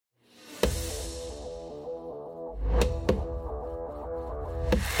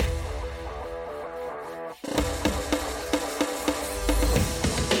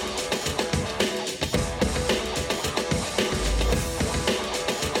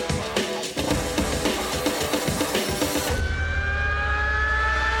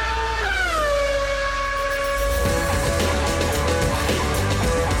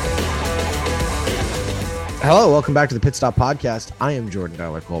Hello, welcome back to the Pit Stop Podcast. I am Jordan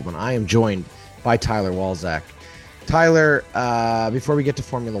Tyler Coleman. I am joined by Tyler Walzak. Tyler, before we get to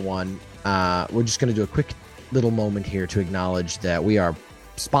Formula One, we're just going to do a quick little moment here to acknowledge that we are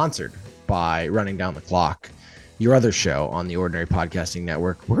sponsored by Running Down the Clock, your other show on the Ordinary Podcasting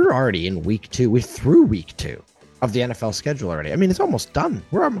Network. We're already in week 2. We're through week 2 of the NFL schedule already. I mean, it's almost done.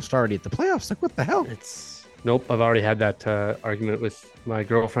 We're almost already at the playoffs. Like, what the hell? Nope. I've already had that argument with my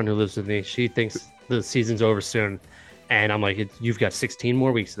girlfriend who lives with me. She thinks the season's over soon. And I'm like, you've got 16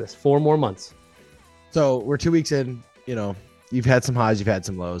 more weeks of this, 4 more months. So we're 2 weeks in, you've had some highs, you've had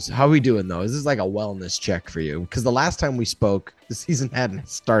some lows. How are we doing though? Is this like a wellness check for you? Because the last time we spoke, the season hadn't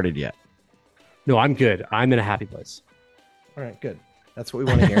started yet. No, I'm good. I'm in a happy place. All right, good. That's what we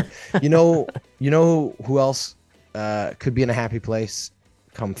want to hear. You know who else could be in a happy place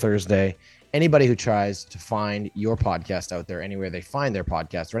come Thursday? Anybody who tries to find your podcast out there, anywhere they find their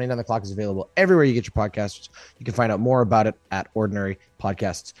podcast. Running Down the Clock is available everywhere you get your podcasts. You can find out more about it at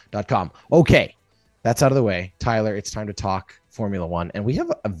ordinarypodcasts.com. Okay, that's out of the way. Tyler, it's time to talk Formula One. And we have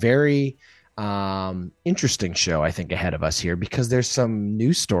a very interesting show, I think, ahead of us here because there's some new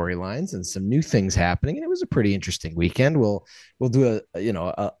storylines and some new things happening. And it was a pretty interesting weekend. We'll do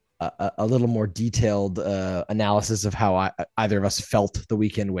a little more detailed analysis of how either of us felt the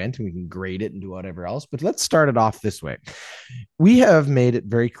weekend went, and we can grade it and do whatever else. But let's start it off this way. We have made it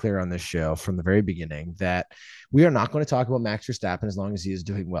very clear on this show from the very beginning that we are not going to talk about Max Verstappen as long as he is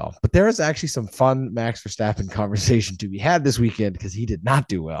doing well. But there is actually some fun Max Verstappen conversation to be had this weekend because he did not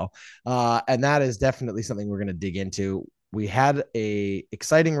do well. And that is definitely something we're going to dig into. We had a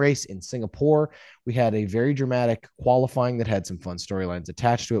exciting race in Singapore. We had a very dramatic qualifying that had some fun storylines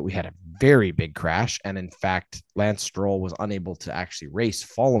attached to it. We had a very big crash. And in fact, Lance Stroll was unable to actually race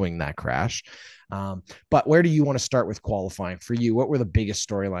following that crash. But where do you want to start with qualifying for you? What were the biggest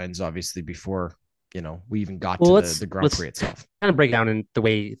storylines, obviously, before, we even got to the Grand Prix itself? Kind of break down in the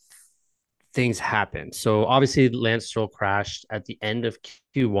way things happened. So obviously Lance Stroll crashed at the end of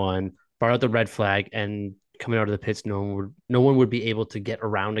Q1, brought out the red flag, and coming out of the pits, no one would be able to get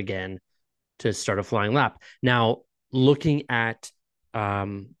around again to start a flying lap. Now, looking at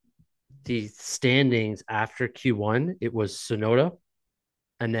the standings after Q1, it was Tsunoda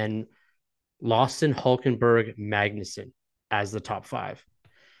and then Lawson, Hulkenberg, Magnussen as the top 5.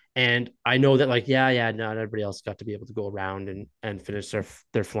 And I know that not everybody else got to be able to go around and finish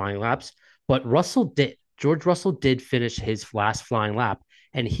their flying laps, but George Russell did finish his last flying lap,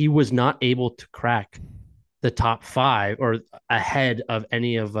 and he was not able to crack the top 5 or ahead of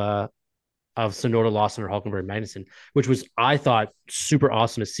any of Tsunoda, Lawson, or Hulkenberg, Magnussen, which was, I thought, super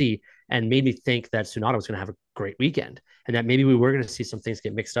awesome to see and made me think that Tsunoda was going to have a great weekend and that maybe we were going to see some things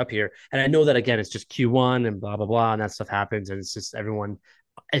get mixed up here. And I know that, again, it's just Q1 and blah, blah, blah, and that stuff happens. And it's just everybody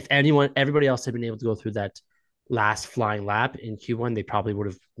else had been able to go through that last flying lap in Q1, they probably would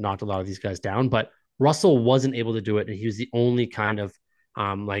have knocked a lot of these guys down. But Russell wasn't able to do it. And he was the only kind of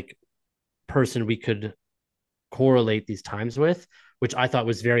person we could correlate these times with, which I thought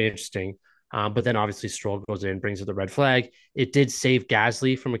was very interesting. But then obviously Stroll goes in, brings up the red flag. It did save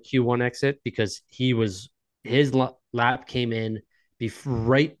Gasly from a Q1 exit because his lap came in he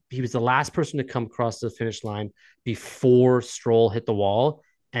was the last person to come across the finish line before Stroll hit the wall,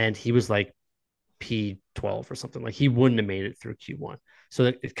 and he was like P12 or something. Like, he wouldn't have made it through Q1. So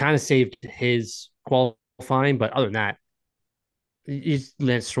it kind of saved his qualifying, but other than that,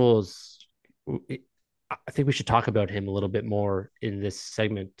 Lance Stroll I think we should talk about him a little bit more in this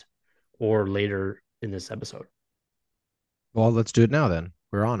segment or later in this episode. Well, let's do it now then.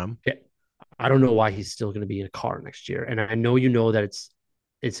 We're on him. Yeah. I don't know why he's still going to be in a car next year. And I know that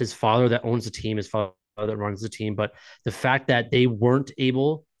it's his father that owns the team, his father that runs the team, but the fact that they weren't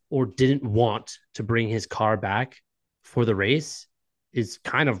able or didn't want to bring his car back for the race is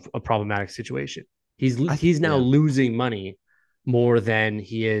kind of a problematic situation. He's now losing money more than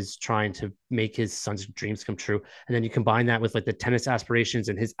he is trying to make his son's dreams come true. And then you combine that with like the tennis aspirations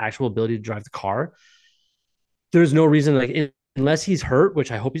and his actual ability to drive the car. There's no reason, unless he's hurt,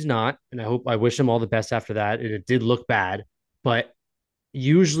 which I hope he's not. And I wish him all the best after that. And it did look bad, but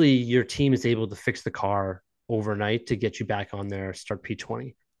usually your team is able to fix the car overnight to get you back on there, start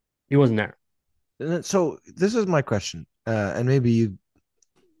P20. He wasn't there. So this is my question. And maybe you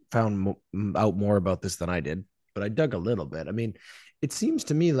found out more about this than I did, but I dug a little bit. I mean, it seems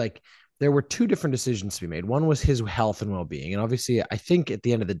to me like there were two different decisions to be made. One was his health and well-being. And obviously, I think at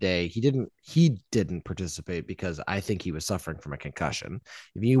the end of the day, he didn't participate because I think he was suffering from a concussion.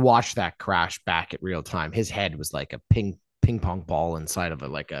 If you watch that crash back at real time, his head was like a ping pong ball inside of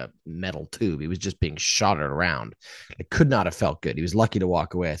a metal tube. He was just being shotted around. It could not have felt good. He was lucky to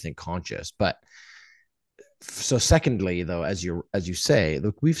walk away, I think, conscious. But So secondly, though, as you say,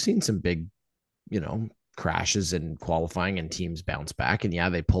 look, we've seen some big, crashes in qualifying and teams bounce back. And yeah,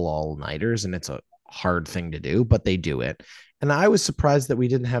 they pull all nighters and it's a hard thing to do, but they do it. And I was surprised that we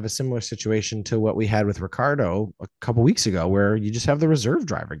didn't have a similar situation to what we had with Ricardo a couple weeks ago, where you just have the reserve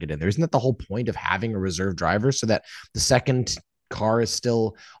driver get in there. Isn't that the whole point of having a reserve driver, so that the second car is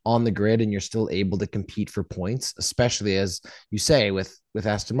still on the grid and you're still able to compete for points, especially as you say with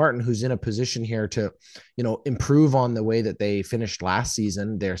Aston Martin, who's in a position here to, improve on the way that they finished last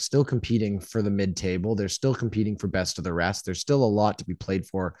season. They're still competing for the mid-table. They're still competing for best of the rest. There's still a lot to be played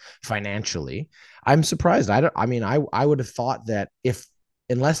for financially. I'm surprised. I would have thought that if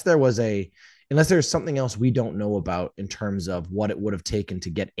unless there was a unless there's something else we don't know about in terms of what it would have taken to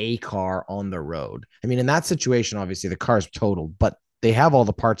get a car on the road. I mean, in that situation, obviously the car's totaled, but they have all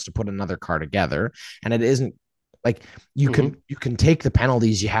the parts to put another car together, and it isn't like you can take the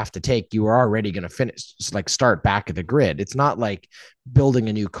penalties you have to take. You are already going to finish, like start back at the grid. It's not like building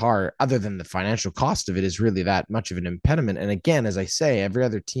a new car, other than the financial cost of it, is really that much of an impediment. And again, as I say, every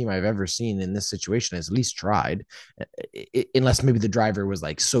other team I've ever seen in this situation has at least tried, unless maybe the driver was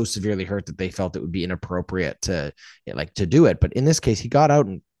like so severely hurt that they felt it would be inappropriate to do it. But in this case, he got out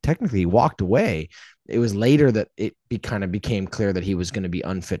and technically walked away. It was later that it kind of became clear that he was going to be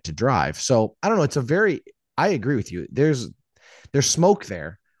unfit to drive. So I don't know. I agree with you. There's smoke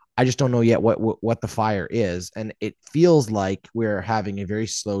there. I just don't know yet what the fire is, and it feels like we're having a very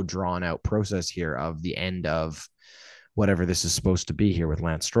slow, drawn out process here of the end of whatever this is supposed to be here with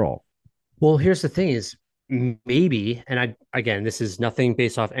Lance Stroll. Well, here's the thing: is maybe, and again, this is nothing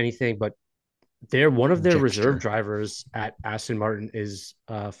based off anything, but one of their reserve drivers at Aston Martin is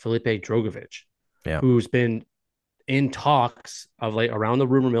Felipe Drogovic, who's been in talks of like around the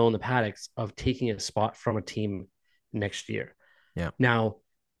rumor mill in the paddocks of taking a spot from a team next year. Yeah. Now,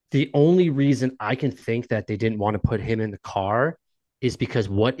 the only reason I can think that they didn't want to put him in the car is because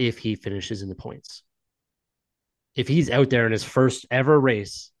what if he finishes in the points? If he's out there in his first ever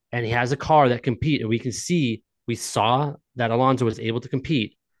race and he has a car that compete, and we saw that Alonso was able to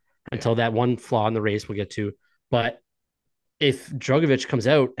compete until that one flaw in the race we'll get to. But if Drogovic comes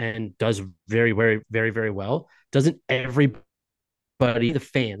out and does very, very, very, very well, doesn't everybody, the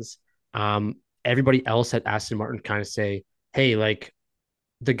fans, everybody else at Aston Martin kind of say, hey, like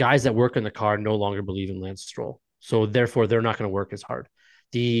the guys that work in the car no longer believe in Lance Stroll. So therefore, they're not going to work as hard.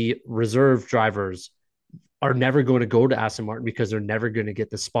 The reserve drivers are never going to go to Aston Martin because they're never going to get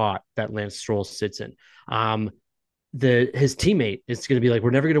the spot that Lance Stroll sits in. His teammate is going to be like,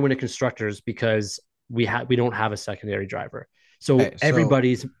 we're never going to win a constructors because we don't have a secondary driver. So,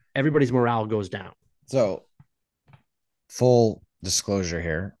 everybody's morale goes down. So full disclosure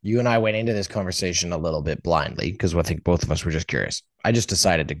here, you and I went into this conversation a little bit blindly because I think both of us were just curious. I just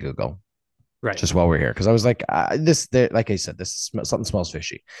decided to Google just while we're here because I was like, like I said, something smells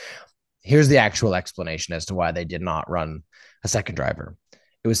fishy. Here's the actual explanation as to why they did not run a second driver.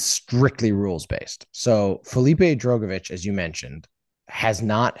 It was strictly rules based. So Felipe Drogovic, as you mentioned, has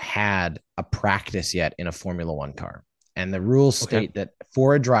not had a practice yet in a Formula One car. And the rules state that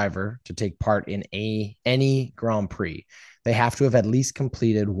for a driver to take part in any Grand Prix, they have to have at least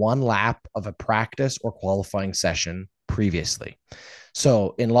completed one lap of a practice or qualifying session previously.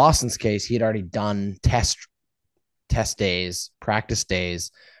 So in Lawson's case, he had already done test days, practice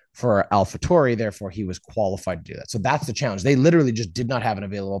days for AlphaTauri. Therefore, he was qualified to do that. So that's the challenge. They literally just did not have an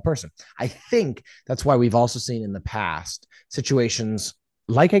available person. I think that's why we've also seen in the past situations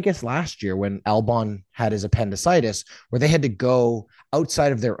like I guess last year when Albon had his appendicitis, where they had to go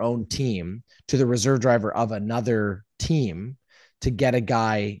outside of their own team to the reserve driver of another team to get a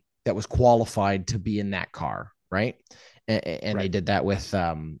guy that was qualified to be in that car, right? And they did that with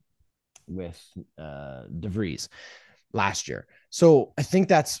De Vries last year. So I think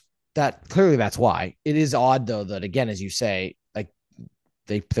that's why. It is odd though that, again, as you say, like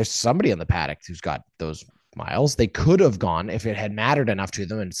there's somebody in the paddock who's got those miles. They could have gone if it had mattered enough to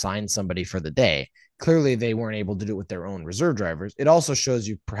them and signed somebody for the day. Clearly they weren't able to do it with their own reserve drivers. It also shows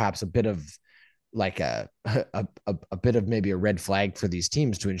you perhaps a bit of like a bit of maybe a red flag for these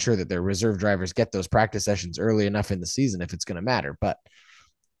teams to ensure that their reserve drivers get those practice sessions early enough in the season if it's going to matter. But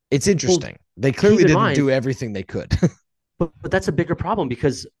it's interesting. They clearly didn't do everything they could. But that's a bigger problem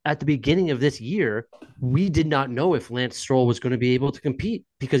because at the beginning of this year, we did not know if Lance Stroll was going to be able to compete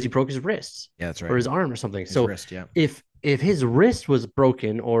because he broke his wrist. Yeah, that's right. Or his arm or something. His wrist, yeah. If his wrist was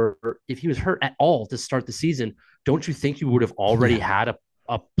broken or if he was hurt at all to start the season, don't you think you would have already had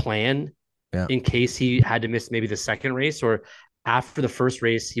a plan in case he had to miss maybe the second race, or after the first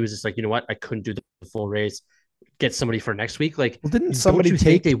race, he was just like, you know what, I couldn't do the full race. get somebody for next week. Like, Well, didn't don't somebody you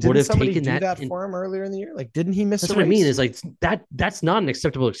think take? they would Didn't have somebody taken do that that in? for him earlier in the year? Like, didn't he miss That's a what I mean. race? Is like that's not an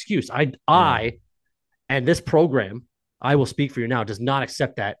acceptable excuse. Yeah, And this program, I will speak for you now, does not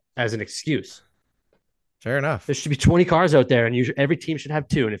accept that as an excuse. fair enough. There should be 20 cars out there, and every team should have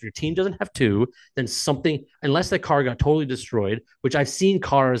two. And if your team doesn't have two, then something, unless that car got totally destroyed, which I've seen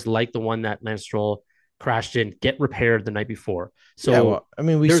cars like the one that Lance Stroll crashed in get repaired the night before. Yeah, So well, I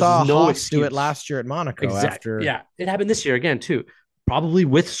mean, we there's saw no Haas do it excuse. last year at Monaco Exact. after. Yeah, it happened this year again too, probably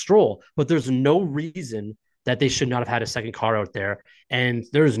with Stroll. But there's no reason that they should not have had a second car out there, and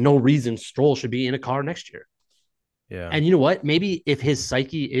there's no reason Stroll should be in a car next year. Yeah. And you know what? Maybe if his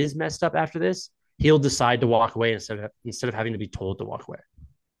psyche is messed up after this, he'll decide to walk away instead of having to be told to walk away.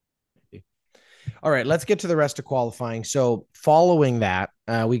 All right, let's get to the rest of qualifying. So following that,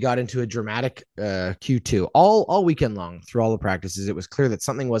 we got into a dramatic Q2 all weekend long through all the practices. It was clear that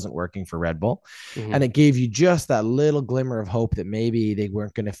something wasn't working for Red Bull, and it gave you just that little glimmer of hope that maybe they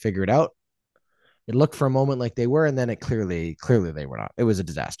weren't going to figure it out. It looked for a moment like they were, and then it clearly they were not. It was a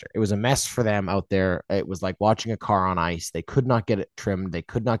disaster. It was a mess for them out there. It was like watching a car on ice. They could not get it trimmed. They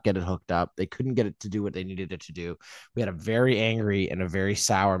could not get it hooked up. They couldn't get it to do what they needed it to do. We had a very angry and a very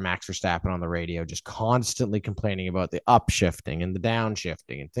sour Max Verstappen on the radio, just constantly complaining about the upshifting and the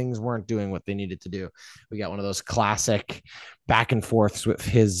downshifting, and things weren't doing what they needed to do. We got one of those classic back and forths with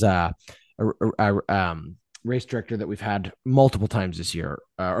his race director that we've had multiple times this year,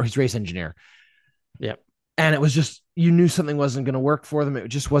 or his race engineer. Yep. And it was just, you knew something wasn't going to work for them. It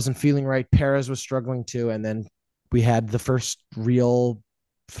just wasn't feeling right. Perez was struggling too. And then we had the first real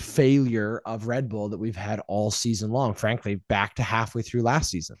failure of Red Bull that we've had all season long, frankly, back to halfway through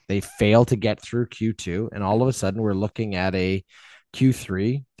last season. They failed to get through Q2. And all of a sudden we're looking at a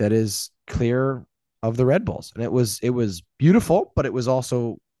Q3 that is clear of the Red Bulls. And it was beautiful, but it was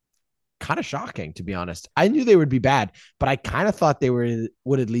also kind of shocking, to be honest. I knew they would be bad, but I kind of thought they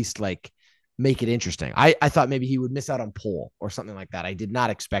would at least like make it interesting. I thought maybe he would miss out on pole or something like that. I did not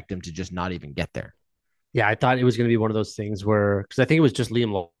expect him to just not even get there. Yeah, I thought it was going to be one of those things where, because I think it was just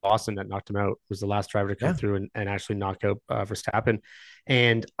Liam Lawson that knocked him out, was the last driver to come through and actually knock out Verstappen.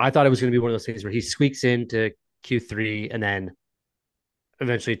 And I thought it was going to be one of those things where he squeaks into Q3 and then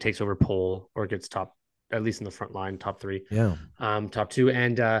eventually takes over pole or gets top, at least in the front line, top three, top two.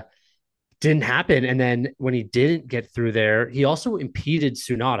 And didn't happen. And then when he didn't get through there, he also impeded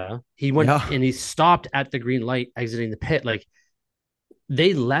Tsunoda. He went and he stopped at the green light exiting the pit. Like,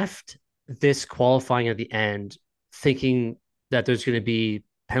 they left this qualifying at the end thinking that there's going to be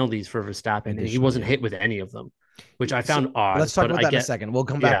penalties for Verstappen, and he wasn't hit with any of them, which I found odd. Let's talk about that in a second. We'll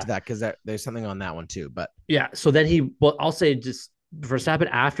come back to that because there's something on that one too. But yeah, so then I'll say just Verstappen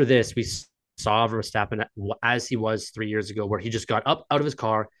after this, we saw Verstappen as he was 3 years ago, where he just got up out of his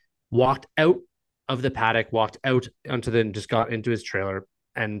car, walked out of the paddock, walked out just got into his trailer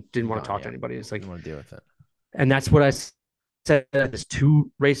and didn't want to talk to anybody. It's like, I want to deal with it. And that's what I said this 2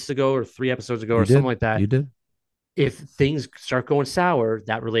 races ago or 3 episodes ago something like that. You did. If things start going sour,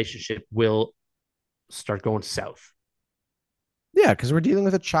 that relationship will start going south. Yeah, because we're dealing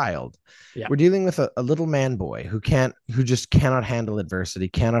with a child. Yeah. We're dealing with a little man boy who just cannot handle adversity,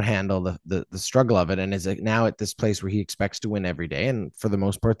 cannot handle the struggle of it, and is now at this place where he expects to win every day. And for the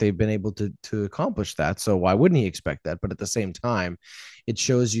most part, they've been able to accomplish that. So why wouldn't he expect that? But at the same time, it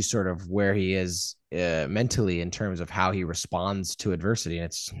shows you sort of where he is mentally in terms of how he responds to adversity. And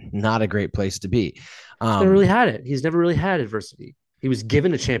it's not a great place to be. He's never really had it. He's never really had adversity. He was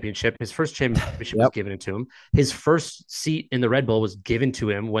given a championship. His first championship was given to him. His first seat in the Red Bull was given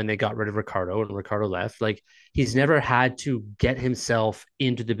to him when they got rid of Ricardo and Ricardo left. Like, he's never had to get himself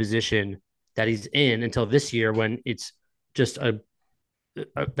into the position that he's in until this year, when it's just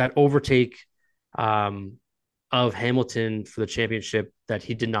that overtake of Hamilton for the championship that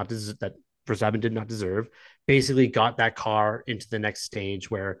he did not that Verstappen did not deserve. Basically got that car into the next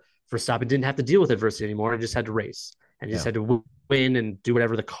stage where Verstappen didn't have to deal with adversity anymore. He just had to race. And he just had to win and do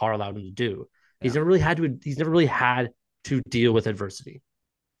whatever the car allowed him to do. He's never really had to deal with adversity.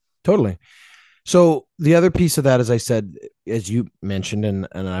 Totally. So the other piece of that, as I said, as you mentioned, and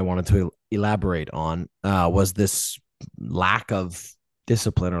I wanted to elaborate on, was this lack of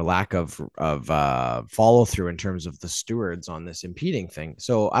discipline or lack of follow through in terms of the stewards on this impeding thing.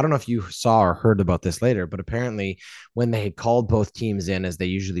 So I don't know if you saw or heard about this later, but apparently when they had called both teams in, as they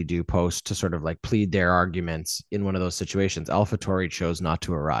usually do post, to sort of like plead their arguments in one of those situations, AlphaTauri chose not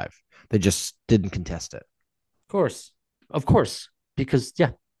to arrive. They just didn't contest it. Of course, because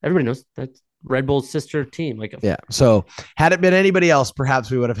everybody knows that's Red Bull's sister team. So had it been anybody else,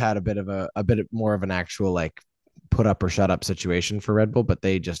 perhaps we would have had a bit more of an actual like put up or shut up situation for Red Bull, but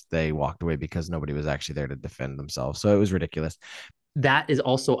they walked away because nobody was actually there to defend themselves. So it was ridiculous. That is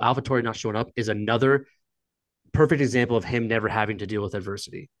also AlphaTauri not showing up is another perfect example of him never having to deal with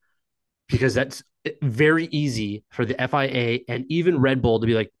adversity, because that's very easy for the FIA and even Red Bull to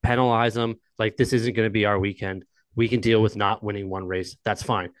be like, penalize them. Like, this isn't going to be our weekend. We can deal with not winning one race. That's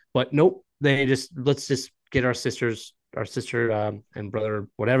fine. But nope, let's just get our sister and brother,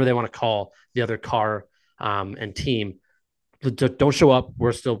 whatever they want to call the other car and team, don't show up.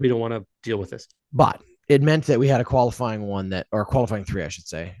 We don't want to deal with this. But it meant that we had a qualifying one or qualifying 3, I should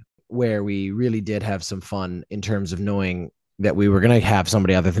say, where we really did have some fun in terms of knowing that we were going to have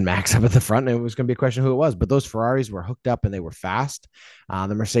somebody other than Max up at the front. And it was going to be a question of who it was. But those Ferraris were hooked up and they were fast.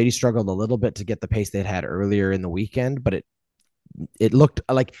 The Mercedes struggled a little bit to get the pace they'd had earlier in the weekend, but it looked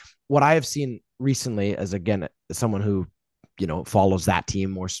like what I have seen recently, as again, someone who, follows that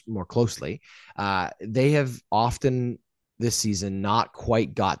team more closely. They have often this season not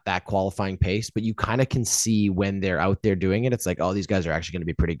quite got that qualifying pace, but you kind of can see when they're out there doing it. It's like, oh, these guys are actually going to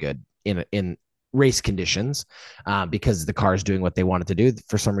be pretty good in race conditions because the car is doing what they wanted to do.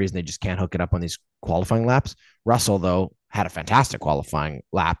 For some reason, they just can't hook it up on these qualifying laps. Russell, though, had a fantastic qualifying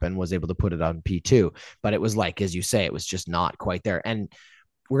lap and was able to put it on P2. But it was like, as you say, it was just not quite there. And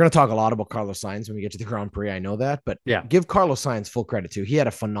we're going to talk a lot about Carlos Sianz when we get to the Grand Prix. I know that, but yeah, give Carlos Sianz full credit too. He had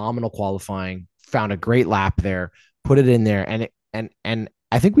a phenomenal qualifying, found a great lap there, put it in there. And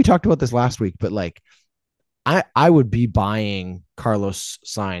I think we talked about this last week, but like, I would be buying Carlos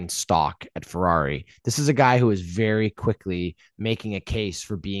Sainz stock at Ferrari. This is a guy who is very quickly making a case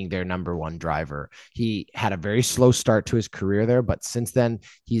for being their number one driver. He had a very slow start to his career there, but since then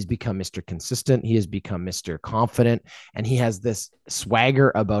he's become Mr. Consistent. He has become Mr. Confident, and he has this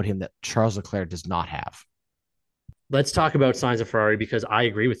swagger about him that Charles Leclerc does not have. Let's talk about Sainz of Ferrari, because I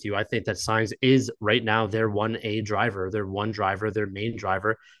agree with you. I think that Sainz is right now their 1A driver, their one driver, their main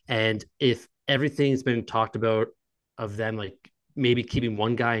driver. And if everything's been talked about of them, like maybe keeping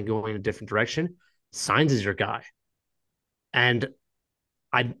one guy and going in a different direction, Sainz is your guy. And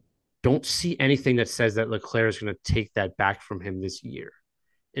I don't see anything that says that Leclerc is going to take that back from him this year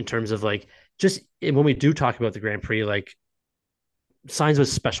in terms of like, just when we do talk about the Grand Prix, like Sainz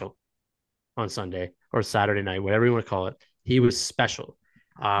was special on Sunday or Saturday night, whatever you want to call it. He was special.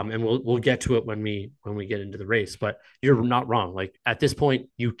 And we'll get to it when we get into the race. But you're not wrong. Like at this point,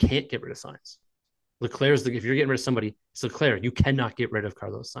 you can't get rid of Sainz. Leclerc's if you're getting rid of somebody, it's Leclerc. You cannot get rid of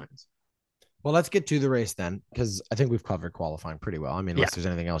Carlos Sainz. Well, let's get to the race then, because I think we've covered qualifying pretty well. I mean, unless there's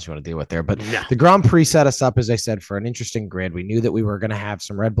anything else you want to deal with there. But the Grand Prix set us up, as I said, for an interesting grid. We knew that we were going to have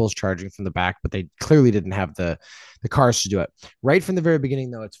some Red Bulls charging from the back, but they clearly didn't have the cars to do it. Right from the very beginning,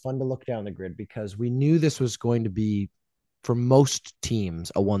 though, it's fun to look down the grid because we knew this was going to be, for most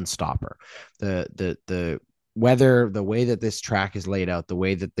teams, a one-stopper. The weather, the way that this track is laid out, the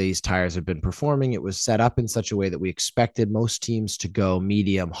way that these tires have been performing, it was set up in such a way that we expected most teams to go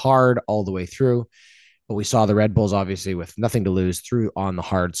medium hard all the way through. But we saw the Red Bulls, obviously, with nothing to lose, through on the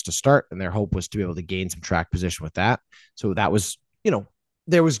hards to start, and their hope was to be able to gain some track position with that. So that was,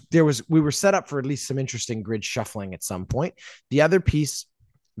 we were set up for at least some interesting grid shuffling at some point. The other piece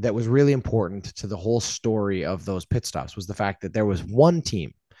that was really important to the whole story of those pit stops was the fact that there was one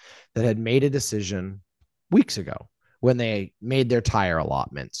team that had made a decision weeks ago when they made their tire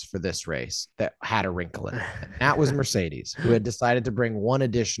allotments for this race that had a wrinkle in it. And that was Mercedes, who had decided to bring one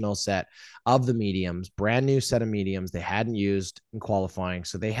additional set of the mediums, brand new set of mediums they hadn't used in qualifying.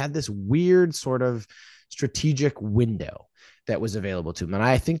 So they had this weird sort of strategic window that was available to them. And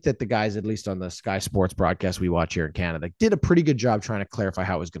I think that the guys, at least on the Sky Sports broadcast we watch here in Canada, did a pretty good job trying to clarify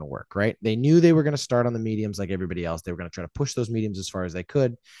how it was going to work, right? They knew they were going to start on the mediums like everybody else. They were going to try to push those mediums as far as they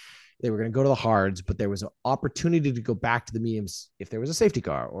could. They were going to go to the hards, but there was an opportunity to go back to the mediums if there was a safety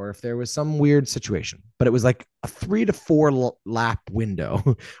car or if there was some weird situation. But it was like a 3 to 4 lap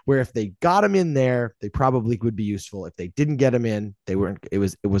window where if they got them in there, they probably would be useful. If they didn't get them in, they weren't. It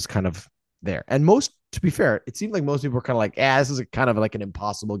was kind of there. And to be fair, it seemed like most people were kind of like, this is kind of like an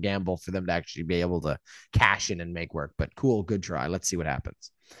impossible gamble for them to actually be able to cash in and make work. But cool, good try. Let's see what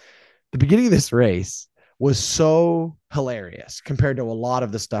happens. The beginning of this race was so hilarious compared to a lot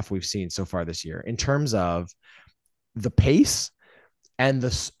of the stuff we've seen so far this year in terms of the pace and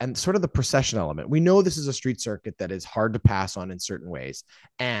sort of the procession element. We know this is a street circuit that is hard to pass on in certain ways.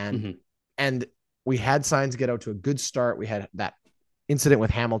 And we had Sainz get out to a good start. We had that incident with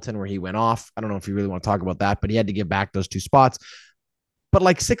Hamilton where he went off. I don't know if you really want to talk about that, but he had to give back those 2 spots. But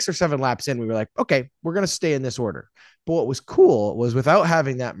like 6 or 7 laps in, we were like, okay, we're going to stay in this order. But what was cool was, without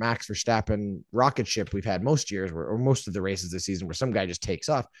having that Max Verstappen rocket ship we've had most years, or most of the races this season, where some guy just takes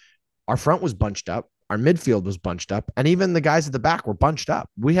off, our front was bunched up. Our midfield was bunched up, and even the guys at the back were bunched up.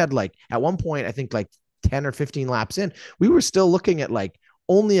 We had like at one point, I think like 10 or 15 laps in, we were still looking at like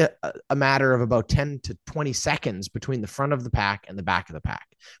only a matter of about 10 to 20 seconds between the front of the pack and the back of the pack,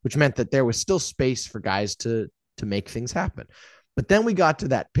 which meant that there was still space for guys to make things happen. But then we got to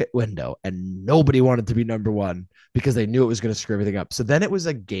that pit window and nobody wanted to be number one because they knew it was going to screw everything up. So then it was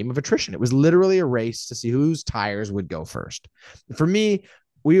a game of attrition. It was literally a race to see whose tires would go first. For me,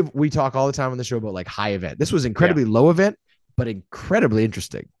 we talk all the time on the show about like high event. This was incredibly low event, but incredibly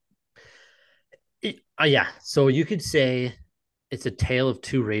interesting. Yeah. So you could say it's a tale of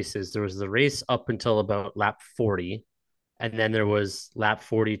two races. There was the race up until about lap 40, and then there was lap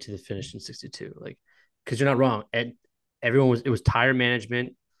 40 to the finish in 62. Like, because you're not wrong. And it was tire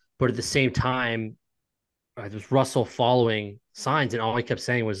management, but at the same time, it was Russell following Sianz, and all he kept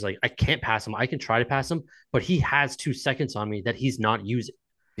saying was like, I can't pass him. I can try to pass him, but he has 2 seconds on me that he's not using.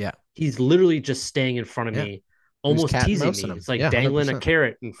 Yeah. He's literally just staying in front of me, almost teasing me. It's like dangling 100%. A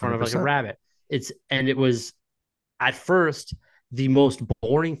carrot in front 100%. Of like a rabbit. It was at first the most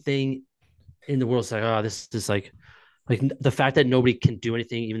boring thing in the world. It's like, oh, this is like the fact that nobody can do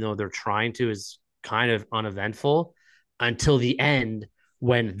anything, even though they're trying to, is kind of uneventful until the end,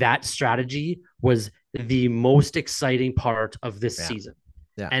 when that strategy was the most exciting part of this season.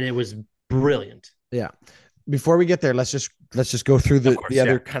 Yeah. And it was brilliant. Yeah. Before we get there, let's just go through the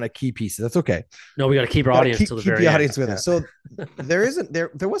other kind of key pieces. That's okay. No, we got to keep our audience till the very end. Audience with us. So there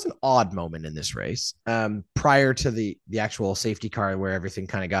was an odd moment in this race prior to the actual safety car where everything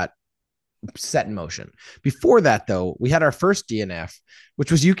kind of got set in motion. Before that, though, we had our first DNF,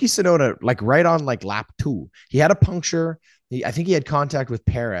 which was Yuki Tsunoda, like right on like lap 2. He had a puncture. I think he had contact with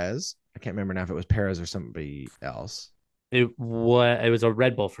Perez. I can't remember now if it was Perez or somebody else. It was a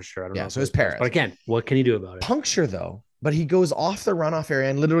Red Bull for sure. I don't know. So it was Perez. But again, what can he do about it? Puncture though, but he goes off the runoff area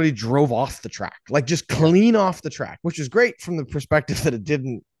and literally drove off the track, like just clean off the track, which was great from the perspective that it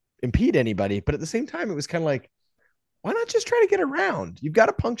didn't impede anybody. But at the same time, it was kind of like, why not just try to get around? You've got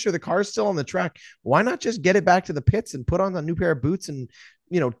a puncture. The car's still on the track. Why not just get it back to the pits and put on a new pair of boots and,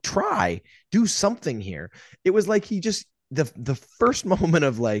 do something here? It was like he just, the first moment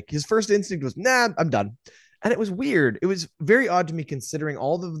of like, his first instinct was, nah, I'm done. And it was weird. It was very odd to me considering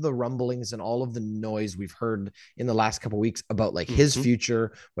all of the rumblings and all of the noise we've heard in the last couple of weeks about like his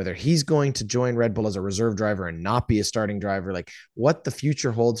future, whether he's going to join Red Bull as a reserve driver and not be a starting driver, like what the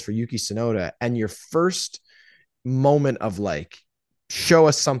future holds for Yuki Tsunoda. And your first moment of like, show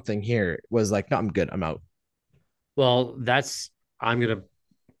us something here was like, no, I'm good. I'm out. Well,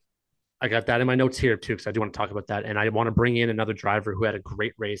 I got that in my notes here too, because I do want to talk about that. And I want to bring in another driver who had a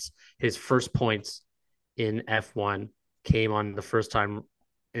great race. His first points in F1 came on the first time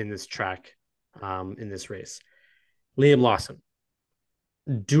in this track, in this race. Liam Lawson.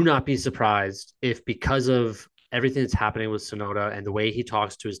 Do not be surprised if, because of everything that's happening with Tsunoda and the way he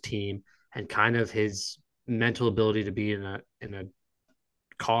talks to his team and kind of his mental ability to be in a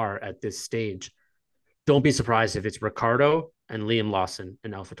car at this stage, don't be surprised if it's Ricciardo and Liam Lawson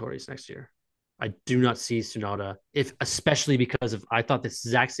in AlphaTauris next year. I do not see Tsunoda, especially because of, I thought the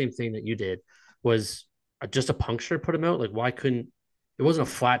exact same thing that you did was just a puncture put him out. Like, why couldn't, it wasn't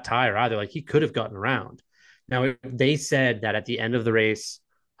a flat tire either. Like, he could have gotten around. Now, they said that at the end of the race,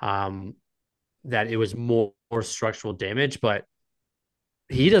 that it was more structural damage, but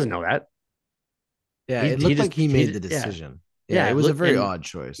he doesn't know that. Yeah, it looked like he made the decision. Yeah, it was a very odd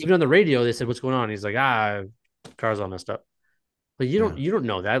choice. Even on the radio, they said, "What's going on?" He's like, car's all messed up. Like, you don't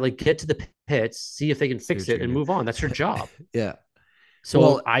know that. Like, get to the pits, see if they can fix it, and move on. That's your job. Yeah.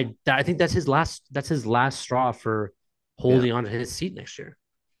 So I think that's his last straw for holding on to his seat next year.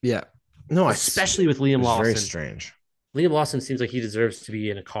 Yeah. No, especially with Liam Lawson. Very strange. Liam Lawson seems like he deserves to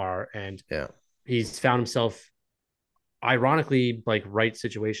be in a car, and he's found himself, ironically, like right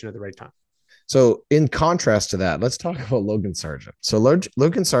situation at the right time. So in contrast to that, let's talk about Logan Sargent. So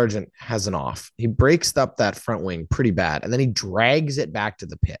Logan Sargent has an off. He breaks up that front wing pretty bad, and then he drags it back to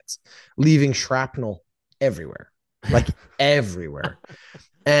the pits, leaving shrapnel everywhere, like everywhere,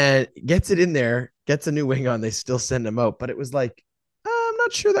 and gets it in there, gets a new wing on. They still send him out, but it was like, I'm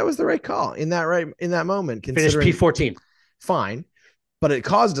not sure that was the right call in that moment. Finished P14, fine, but it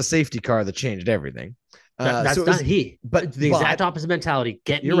caused a safety car that changed everything. That's not he, but the exact opposite mentality.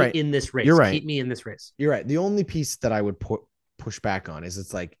 Get me in this race. You're right. Keep me in this race. You're right. The only piece that I would push back on is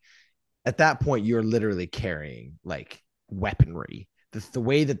it's like at that point you're literally carrying like weaponry. The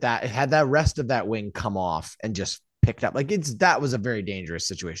way that had that rest of that wing come off and just picked up, like that was a very dangerous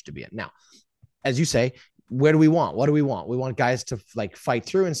situation to be in. Now, as you say, where do we want? What do we want? We want guys to like fight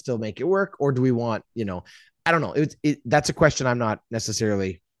through and still make it work, or do we want, I don't know. That's a question I'm not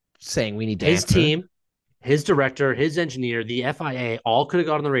necessarily saying we need to his answer. Team. his director, his engineer, the FIA all could have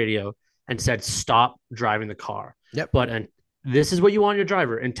got on the radio and said, stop driving the car. Yep. But and this is what you want your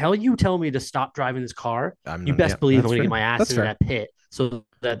driver. Until you tell me to stop driving this car, I'm you not, yeah, best believe I'm that's going to fair. get my ass That's into fair. that pit so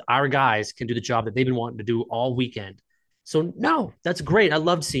that our guys can do the job that they've been wanting to do all weekend. So no, that's great. I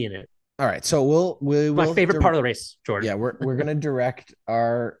loved seeing it. All right. So we My will favorite part of the race, Jordan. yeah, we're gonna direct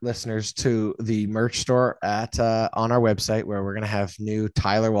our listeners to the merch store at on our website where we're gonna have new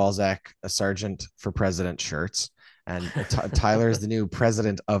Tyler Walzak, a Sergeant for President shirts, and Tyler is the new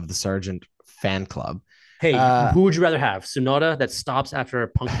president of the Sergeant fan club. Hey, Uh, who would you rather have? Tsunoda that stops after a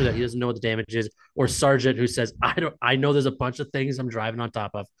puncture that he doesn't know what the damage is, or Sargent who says, I know there's a bunch of things I'm driving on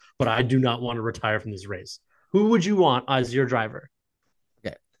top of, but I do not want to retire from this race. Who would you want as your driver?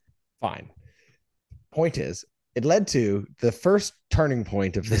 okay, fine. Point is, it led to the first turning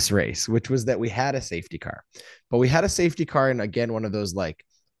point of this race, which was that we had a safety car. But we had a safety car, and again, one of those like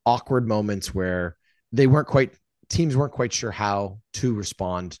awkward moments where they weren't quite teams weren't quite sure how to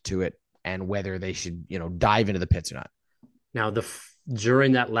respond to it and whether they should, dive into the pits or not. Now,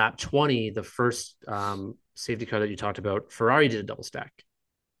 during that lap 20, the first safety car that you talked about, Ferrari did a double stack.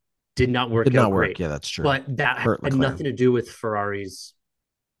 Did not work Did out not work. great. Yeah, that's true. But that Hurt had Leclerc. nothing to do with Ferrari's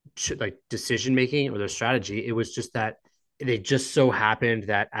like decision making or their strategy. It was just that it just so happened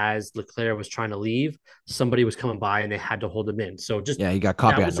that as Leclerc was trying to leave, somebody was coming by and they had to hold him in. So just Yeah, he got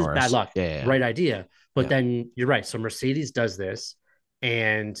caught that behind was just bad Norris. luck. Yeah, yeah, yeah. Right idea. But Yeah. then you're right. So Mercedes does this,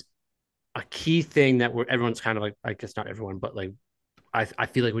 and a key thing that everyone's kind of like, I guess not everyone, but like I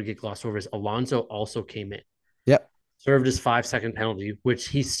feel like we get glossed over is Alonso also came in, Yep. served his 5 second penalty, which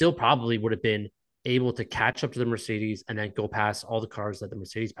he still probably would have been able to catch up to the Mercedes and then go past all the cars that the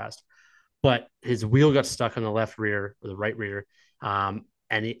Mercedes passed. But his wheel got stuck on the left rear or the right rear. And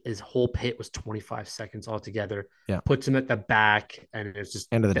his whole pit was 25 seconds altogether. Yeah. Puts him at the back, and it's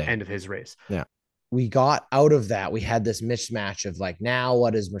just End of the day. end of his race. Yeah. We got out of that. We had this mismatch of like, now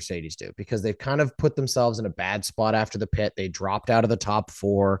what does Mercedes do? Because they've kind of put themselves in a bad spot after the pit. They dropped out of the top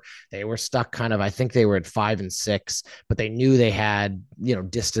four. They were stuck kind of, I think they were at 5 and 6, but they knew they had,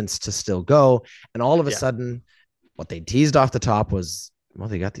 distance to still go. And all of a sudden, what they teased off the top was, well,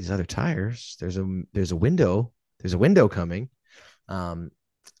 they got these other tires. There's a window coming.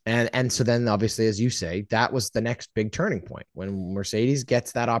 And so then obviously, as you say, that was the next big turning point. When Mercedes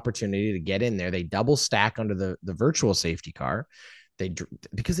gets that opportunity to get in there, they double stack under the virtual safety car.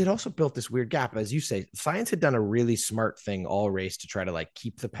 Because they'd also built this weird gap. As you say, Sainz had done a really smart thing all race to try to like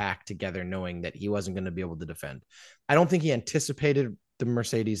keep the pack together, knowing that he wasn't going to be able to defend. I don't think he anticipated the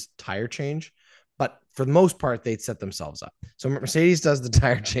Mercedes tire change, but for the most part, they'd set themselves up. So Mercedes does the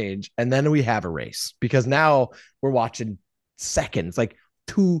tire change, and then we have a race because now we're watching seconds, like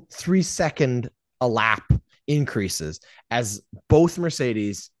 2-3 second a lap increases as both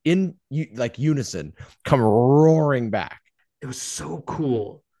Mercedes in like unison come roaring back. It was so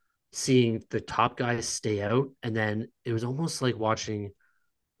cool seeing the top guys stay out, and then it was almost like watching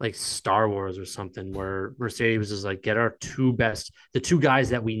like Star Wars or something where Mercedes was just like, get our the two guys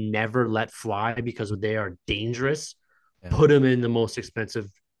that we never let fly because they are dangerous, put them in the most expensive,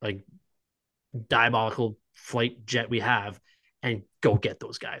 like diabolical flight jet we have and go get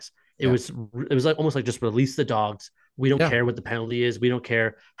those guys. It was like almost like just release the dogs. We don't care what the penalty is. We don't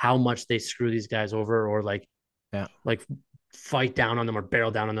care how much they screw these guys over or like fight down on them or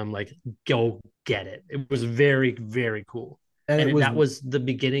barrel down on them. Like go get it. It was very, very cool. And that was the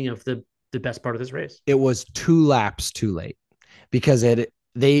beginning of the best part of this race. It was 2 laps too late because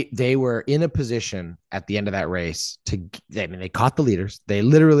they were in a position at the end of that race they caught the leaders. They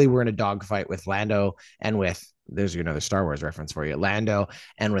literally were in a dogfight with Lando and there's another Star Wars reference for you, Lando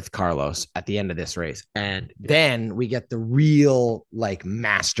and with Carlos at the end of this race. And then we get the real like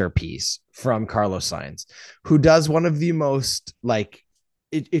masterpiece from Carlos Sianz, who does one of the most like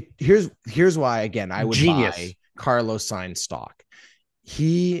here's why, again, I would buy Carlos Sianz stock.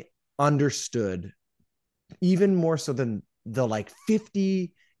 He understood even more so than the like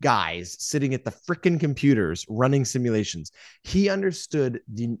 50 guys sitting at the freaking computers running simulations. He understood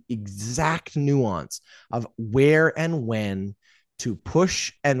the exact nuance of where and when to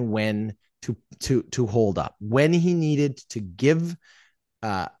push and when to hold up, when he needed to give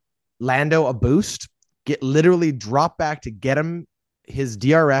Lando a boost, literally drop back to get him his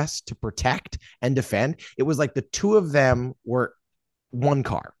DRS to protect and defend. It was like the two of them were one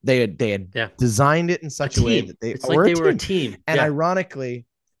car. They had designed it in such a way that it's like they were a team. And ironically,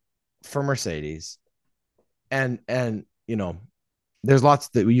 for Mercedes, and there's lots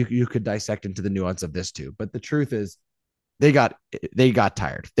that you could dissect into the nuance of this too. But the truth is, they got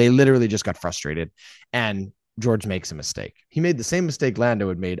tired. They literally just got frustrated, and George makes a mistake. He made the same mistake Lando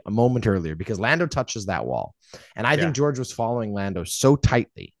had made a moment earlier because Lando touches that wall. And I Yeah. think George was following Lando so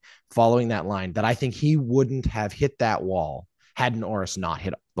tightly, following that line, that I think he wouldn't have hit that wall had Norris not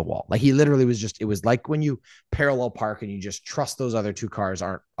hit the wall. Like he literally was just, it was like when you parallel park and you just trust those other two cars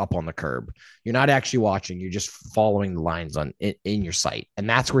aren't up on the curb. You're not actually watching, you're just following the lines in your sight. And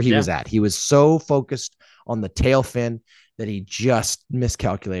that's where he Yeah. was at. He was so focused on the tail fin that he just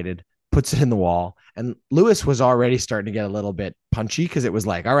miscalculated, puts it in the wall. And Lewis was already starting to get a little bit punchy because it was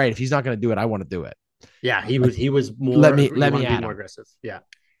like, all right, if he's not going to do it, I want to do it. Yeah. Like, He was let more, me he let me wanted to be at more him. aggressive. Yeah.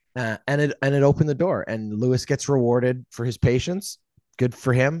 And it opened the door, and Lewis gets rewarded for his patience. Good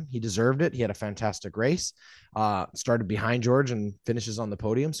for him. He deserved it. He had a fantastic race. Started behind George and finishes on the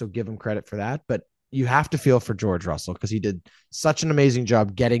podium. So give him credit for that. But you have to feel for George Russell because he did such an amazing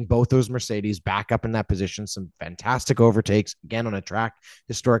job getting both those Mercedes back up in that position. Some fantastic overtakes again on a track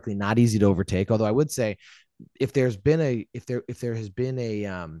historically not easy to overtake. Although I would say if there has been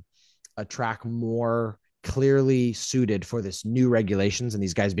a track more clearly suited for this new regulations and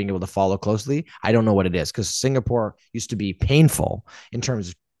these guys being able to follow closely, I don't know what it is, because Singapore used to be painful in terms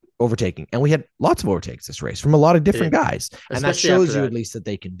of overtaking, and we had lots of overtakes this race from a lot of different guys, and that shows you at least that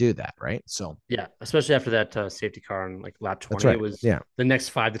they can do that, right? So yeah, especially after that safety car on like lap 20, right. it was Yeah. the next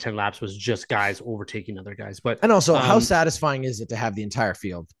 5 to 10 laps was just guys overtaking other guys. But and also, how satisfying is it to have the entire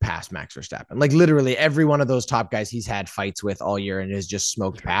field pass Max Verstappen? Like literally every one of those top guys he's had fights with all year and is just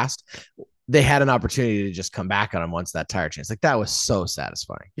smoked past. They had an opportunity to just come back on him once that tire changed. Like that was so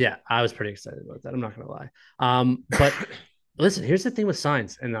satisfying. Yeah, I was pretty excited about that. I'm not gonna lie. But listen, here's the thing with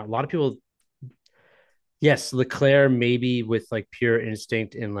Sainz, and a lot of people, yes, Leclerc maybe with like pure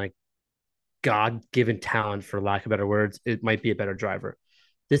instinct and like God-given talent, for lack of better words, it might be a better driver.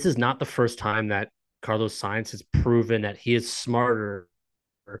 This is not the first time that Carlos Sainz has proven that he is smarter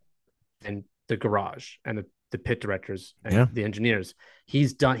than the garage and the pit directors and the engineers.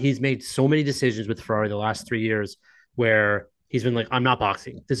 He's made so many decisions with Ferrari the last 3 years where he's been like, I'm not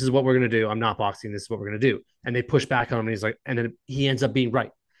boxing. This is what we're gonna do. I'm not boxing. This is what we're gonna do. And they push back on him, and he's like, and then he ends up being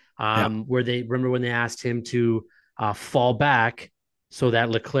right. Where they remember when they asked him to fall back so that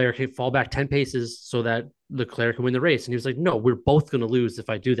Leclerc can fall back 10 paces so that Leclerc can win the race. And he was like, no, we're both going to lose if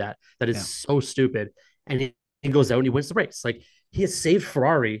I do that. That is so stupid. And he goes out and he wins the race. Like he has saved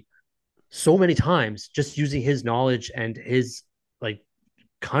Ferrari so many times just using his knowledge and his like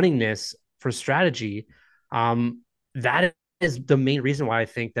cunningness for strategy. That is the main reason why I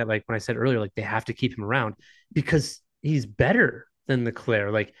think that, like when I said earlier, like they have to keep him around because he's better than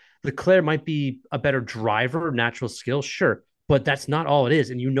Leclerc. Like Leclerc might be a better driver, natural skill, sure, but that's not all it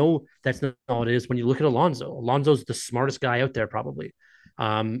is. And that's not all it is when you look at Alonso. Alonso's the smartest guy out there, probably.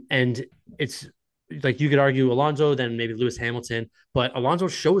 And it's like you could argue Alonso, then maybe Lewis Hamilton, but Alonso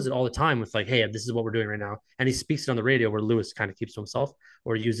shows it all the time with like, hey, this is what we're doing right now. And he speaks it on the radio where Lewis kind of keeps to himself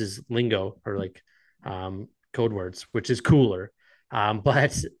or uses lingo or like code words, which is cooler. But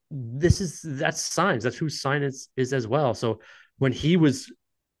that's Sainz. That's who Sainz is as well. So when he was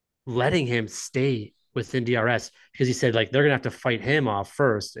letting him stay within DRS, because he said like they're gonna have to fight him off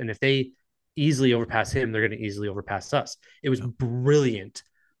first, and if they easily overpass him, they're gonna easily overpass us. It was brilliant,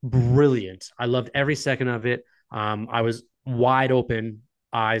 brilliant. I loved every second of it. I was wide open,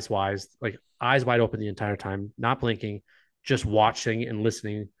 eyes wide open the entire time, not blinking, just watching and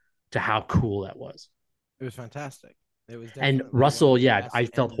listening to how cool that was. It was fantastic. It was and Russell, yeah, I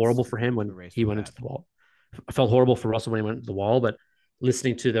felt horrible for him when he went into the wall. I felt horrible for Russell when he went into the wall, but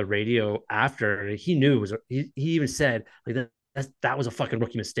listening to the radio after, he knew it was. He even said like that was a fucking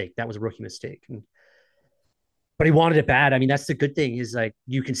rookie mistake. That was a rookie mistake. But he wanted it bad. I mean, that's the good thing is like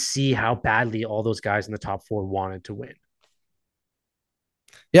you can see how badly all those guys in the top four wanted to win.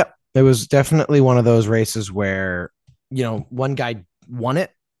 Yep, it was definitely one of those races where one guy won it.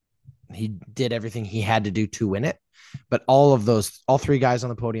 He did everything he had to do to win it, but all three guys on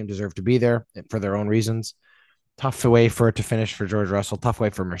the podium deserve to be there for their own reasons. Tough way for it to finish for George Russell. Tough way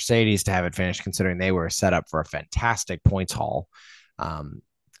for Mercedes to have it finished, considering they were set up for a fantastic points haul.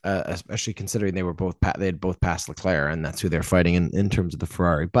 Especially considering they had both passed Leclerc, and that's who they're fighting in terms of the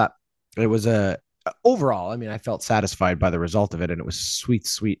Ferrari. But it was overall, I mean, I felt satisfied by the result of it, and it was sweet,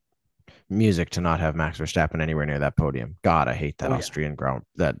 sweet music to not have Max Verstappen anywhere near that podium. God, I hate that Austrian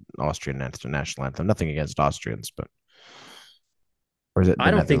national anthem. Nothing against Austrians, but or is it?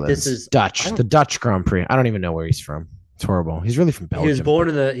 I don't think this is Dutch. The Dutch Grand Prix. I don't even know where he's from. It's horrible. He's really from Belgium. He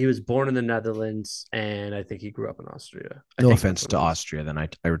was born in the Netherlands, and I think he grew up in Austria. No offense to Austria, then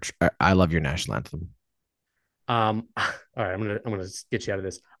I love your national anthem. All right, I'm gonna get you out of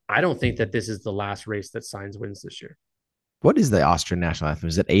this. I don't think that this is the last race that Sainz wins this year. What is the Austrian national anthem?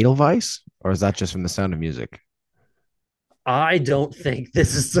 Is it Edelweiss, or is that just from The Sound of Music? I don't think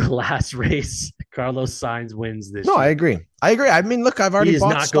this is the last race Carlos Sainz wins No, this I year. agree. I agree. I mean, look, I've already He is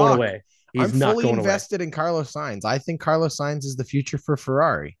bought not going stock. away. I'm He's not fully going away. invested in Carlos Sainz. I think Carlos Sainz is the future for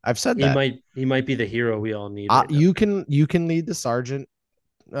Ferrari. I've said He that. might he might be the hero we all need right now. You can lead the Sargent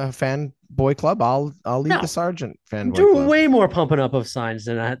fanboy club. I'll lead the No, Sargent I'm fanboy doing club. way more pumping up of signs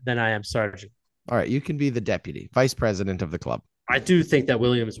than I am Sargent. All right, you can be the deputy, vice president of the club, I do think that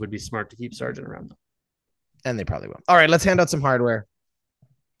Williams would be smart to keep Sargent around. and they probably will. All right, let's hand out some hardware.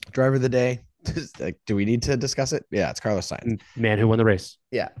 Driver of the day. Do we need to discuss it? Yeah, it's Carlos Sainz. Man who won the race.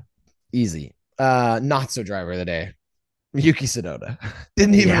 Yeah, easy. Not so driver of the day. Yuki Tsunoda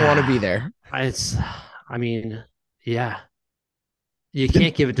didn't even want to be there. It's, I mean, yeah, you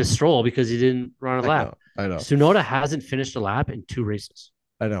can't give it to Stroll because he didn't run a lap. I know. Tsunoda hasn't finished a lap in 2 races.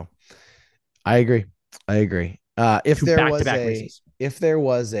 I know. I agree. If there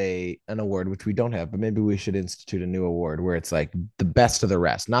was an award, which we don't have, but maybe we should institute a new award where it's like the best of the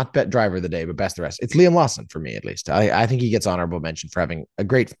rest, not driver of the day, but best of the rest. It's Liam Lawson for me, at least. I think he gets honorable mention for having a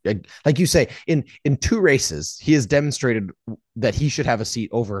great, like you say, in 2 races, he has demonstrated that he should have a seat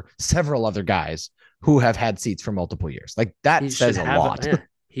over several other guys who have had seats for multiple years. Like that says a lot.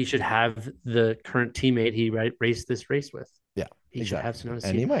 He should have the current teammate he raced this race with. Yeah, he should have Tsunoda.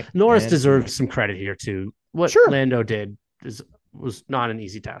 And he might. Norris deserves some credit here too. What Lando did was not an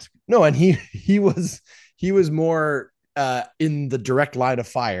easy task. No, and he was more in the direct line of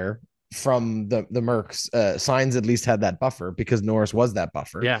fire from the Mercs. Sainz at least had that buffer because Norris was that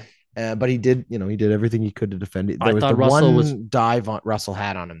buffer. Yeah. But he did everything he could to defend it. There was the one dive Russell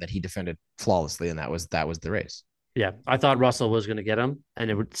had on him that he defended flawlessly, and that was the race. Yeah, I thought Russell was going to get him,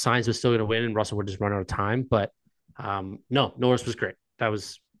 and Sainz was still going to win, and Russell would just run out of time. But no, Norris was great. That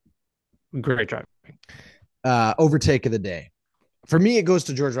was great driving. Overtake of the day. For me, it goes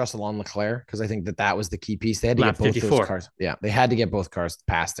to George Russell on Leclerc because I think that was the key piece. They had to get both 54. Those cars. Yeah, they had to get both cars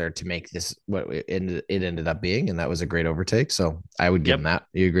past there to make this what it ended up being, and that was a great overtake. So I would give him that.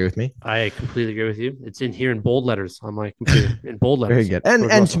 You agree with me? I completely agree with you. It's in here in bold letters on my computer. In bold letters. Very good.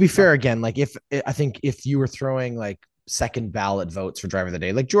 And to be fair, again, like I think if you were throwing like second ballot votes for driver of the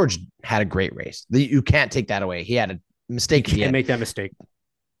day, like George had a great race. You can't take that away. He had a mistake. You can't make that mistake.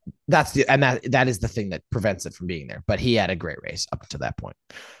 That is the thing that prevents it from being there. But he had a great race up to that point.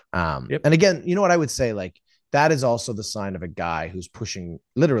 And again, you know what I would say, like that is also the sign of a guy who's pushing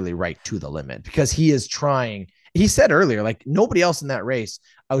literally right to the limit because he is trying. He said earlier, like nobody else in that race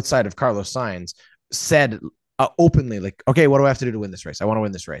outside of Carlos Sainz said openly, like, okay, what do I have to do to win this race? I want to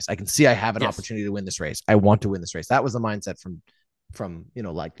win this race. I can see I have an opportunity to win this race. I want to win this race. That was the mindset from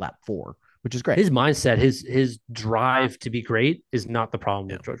like lap 4. Which is great. His mindset, his drive to be great is not the problem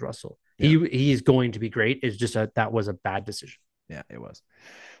with George Russell. He's going to be great. It's just that was a bad decision. Yeah, it was.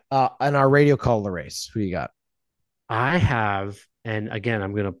 And our radio call of the race. Who you got? I have, and again,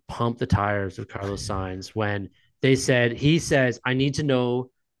 I'm going to pump the tires of Carlos Sainz when he says, I need to know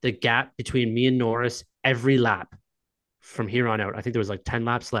the gap between me and Norris every lap from here on out. I think there was like 10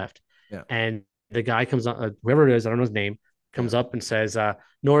 laps left. Yeah. And the guy comes on, whoever it is, I don't know his name, comes up and says,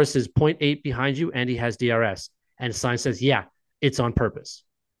 Norris is 0.8 behind you and he has DRS. And Sainz says, yeah, it's on purpose.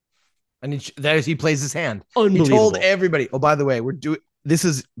 And he plays his hand. Unbelievable. He told everybody, oh, by the way, this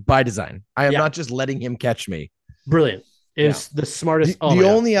is by design. I am not just letting him catch me. Brilliant. It's the smartest. The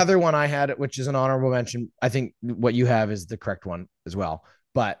only other one I had, which is an honorable mention, I think what you have is the correct one as well.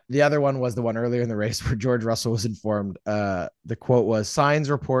 But the other one was the one earlier in the race where George Russell was informed. The quote was, Sainz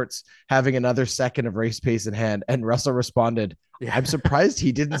reports having another second of race pace in hand. And Russell responded, I'm surprised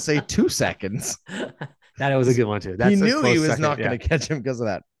he didn't say 2 seconds. That was a good one, too. He knew he was not going to catch him because of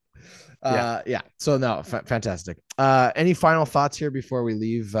that. So, no, fantastic. Any final thoughts here before we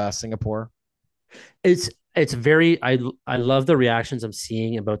leave Singapore? It's very, I love the reactions I'm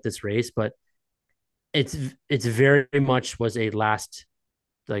seeing about this race, but it's very much was a last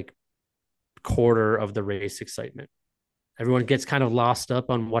like quarter of the race excitement. Everyone gets kind of lost up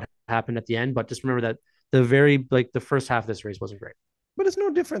on what happened at the end, but just remember that the first half of this race wasn't great. But it's no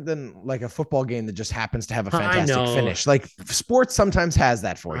different than like a football game that just happens to have a fantastic finish. Like sports sometimes has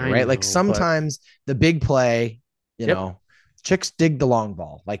that for you, right? Like sometimes the big play, you know, chicks dig the long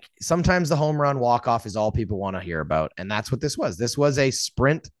ball. Like sometimes the home run walk off is all people want to hear about. And that's what this was. This was a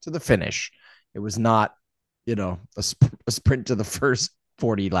sprint to the finish. It was not, a sprint to the first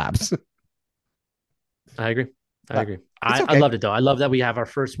 40 laps. I agree. I loved it though. I love that we have our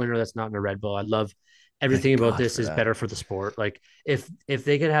first winner that's not in a Red Bull. I love everything about this is better for the sport. Like if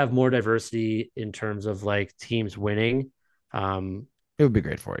they could have more diversity in terms of like teams winning, it would be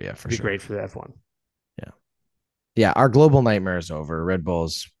great for you. For sure. Great for the F1. Yeah. Our global nightmare is over. Red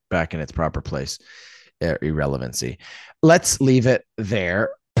Bull's back in its proper place. irrelevancy. Let's leave it there.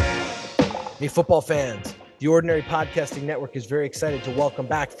 Hey, football fans, the Ordinary Podcasting Network is very excited to welcome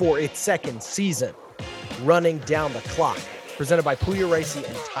back for its second season, Running Down the Clock, presented by Puya Ricey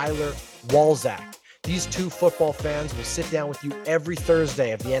and Tyler Walzak. These two football fans will sit down with you every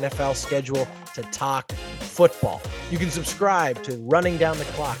Thursday of the NFL schedule to talk football. You can subscribe to Running Down the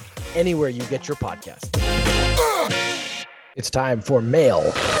Clock anywhere you get your podcast. It's time for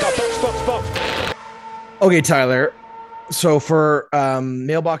mail. Stop. Okay, Tyler. So for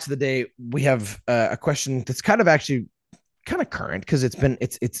mailbox of the day, we have a question that's kind of current because it's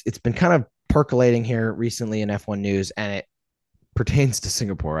been kind of percolating here recently in F1 news, and it pertains to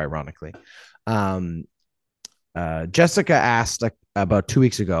Singapore, ironically. Jessica asked about 2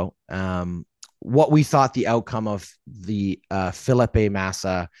 weeks ago what we thought the outcome of the Felipe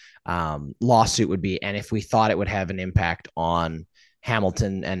Massa lawsuit would be, and if we thought it would have an impact on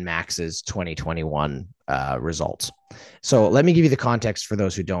Hamilton and Max's 2021 results. So let me give you the context for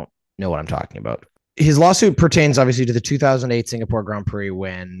those who don't know what I'm talking about. His lawsuit pertains obviously to the 2008 Singapore Grand Prix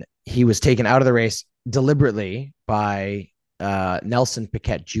when he was taken out of the race deliberately by Nelson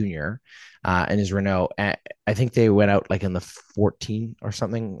Piquet Jr. And his Renault. I think they went out like in the 14 or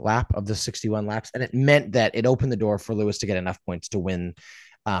something lap of the 61 laps. And it meant that it opened the door for Lewis to get enough points to win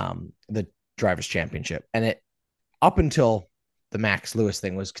the Drivers' Championship. And it, up until the Max Lewis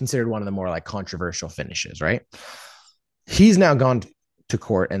thing, was considered one of the more like controversial finishes, right? He's now gone to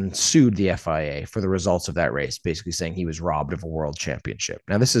court and sued the FIA for the results of that race, basically saying he was robbed of a world championship.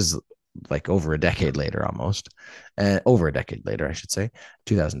 Now, this is like over a decade later, almost over a decade later, I should say,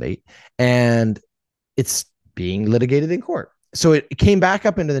 2008. And it's being litigated in court. So it came back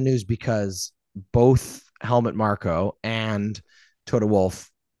up into the news because both Helmut Marko and Toto Wolff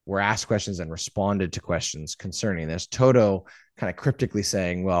were asked questions and responded to questions concerning this. Toto kind of cryptically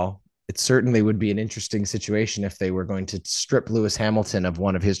saying, well, it certainly would be an interesting situation if they were going to strip Lewis Hamilton of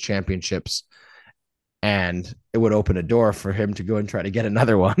one of his championships, and it would open a door for him to go and try to get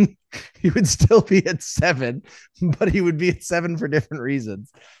another one. He would still be at 7, but he would be at 7 for different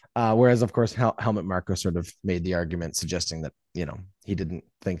reasons. Whereas, of course, Helmut Marko sort of made the argument suggesting that, he didn't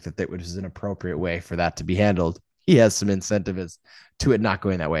think that was an appropriate way for that to be handled. He has some incentive to it not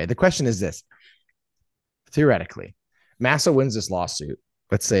going that way. The question is this: theoretically, Massa wins this lawsuit.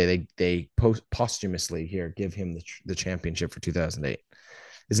 Let's say they posthumously here give him the championship for 2008.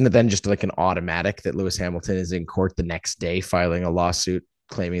 Isn't it then just like an automatic that Lewis Hamilton is in court the next day filing a lawsuit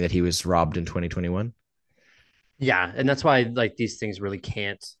claiming that he was robbed in 2021? Yeah, and that's why like these things really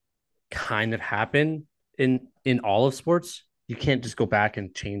can't kind of happen in all of sports. You can't just go back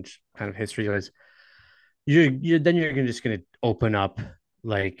and change kind of history, because you're just going to open up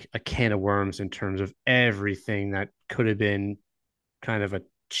like a can of worms in terms of everything that could have been kind of a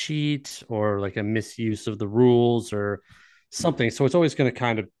cheat or like a misuse of the rules or something. So it's always going to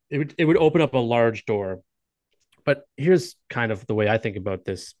kind of, it would open up a large door. But here's kind of the way I think about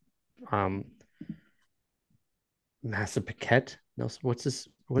this. Nelson Piquet.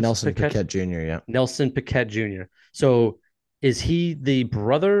 Nelson Piquet Jr. Yeah. Nelson Piquet Jr. So is he the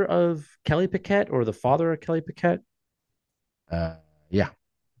brother of Kelly Piquet or the father of Kelly Piquet? Yeah.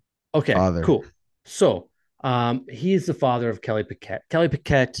 Okay, father. Cool. So he's the father of Kelly Piquet. Kelly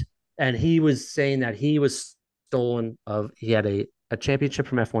Piquet, and he was saying that he was he had a championship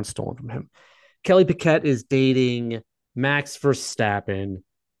from F1 stolen from him. Kelly Piquet is dating Max Verstappen,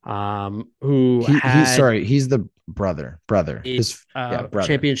 he's the brother. His brother.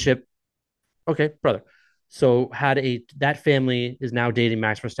 Championship. Okay, brother. So that family is now dating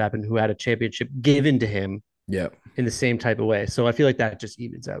Max Verstappen, who had a championship given to him. Yeah. In the same type of way. So I feel like that just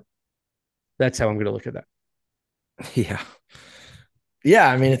evens out. That's how I'm going to look at that. Yeah. Yeah,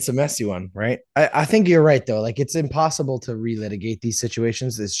 I mean, it's a messy one, right? I think you're right, though. Like, it's impossible to relitigate these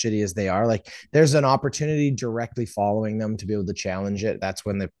situations, as shitty as they are. Like, there's an opportunity directly following them to be able to challenge it. That's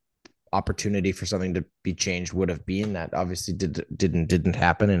when the opportunity for something to be changed would have been. That obviously didn't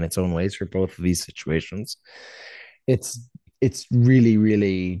happen in its own ways for both of these situations. It's really,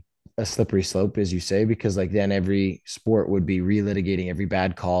 really a slippery slope, as you say, because like then every sport would be relitigating every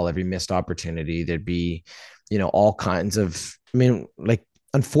bad call, every missed opportunity. There'd be, all kinds of, like,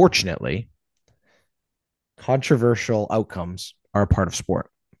 unfortunately, controversial outcomes are a part of sport.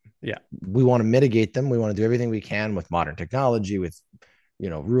 Yeah. We want to mitigate them. We want to do everything we can with modern technology, with,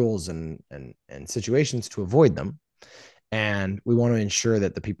 rules and situations to avoid them. And we want to ensure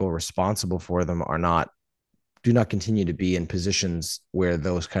that the people responsible for them do not continue to be in positions where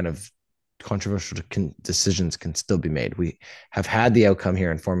those kind of controversial decisions can still be made. We have had the outcome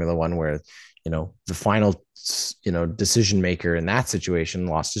here in Formula One where, the final, decision maker in that situation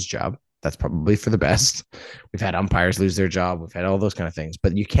lost his job. That's probably for the best. We've had umpires lose their job. We've had all those kind of things,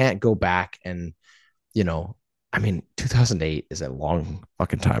 but you can't go back and, you know, I mean, 2008 is a long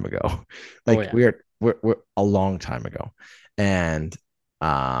fucking time ago. Oh Like yeah. we're a long time ago, and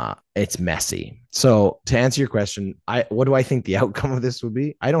it's messy. So to answer your question, what do I think the outcome of this would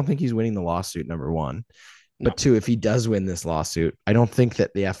be? I don't think he's winning the lawsuit, number one. No. But two, if he does win this lawsuit, I don't think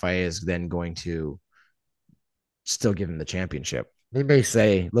that the FIA is then going to still give him the championship. They may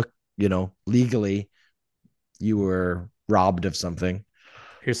say, look, legally you were robbed of something,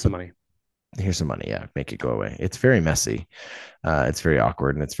 Here's some but money. here's some money. Yeah, make it go away. It's very messy. It's very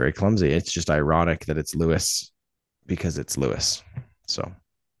awkward and it's very clumsy. It's just ironic that it's Lewis because it's Lewis. So,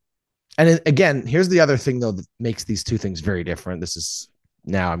 and again, here's the other thing though that makes these two things very different. This is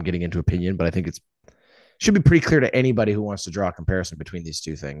now I'm getting into opinion, but I think it's should be pretty clear to anybody who wants to draw a comparison between these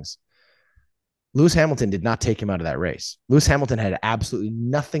two things. Lewis Hamilton did not take him out of that race. Lewis Hamilton had absolutely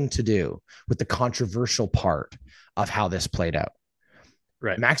nothing to do with the controversial part of how this played out.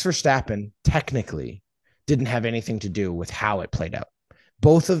 Right. Max Verstappen technically didn't have anything to do with how it played out.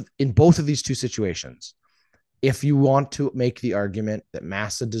 In both of these two situations, if you want to make the argument that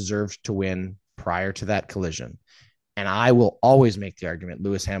Massa deserved to win prior to that collision, and I will always make the argument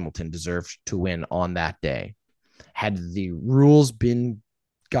Lewis Hamilton deserved to win on that day, had the rules been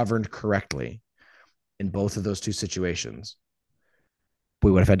governed correctly in both of those two situations, we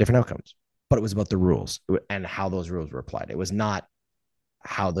would have had different outcomes. But it was about the rules and how those rules were applied. It was not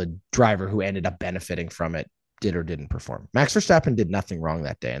how the driver who ended up benefiting from it did or didn't perform. Max Verstappen did nothing wrong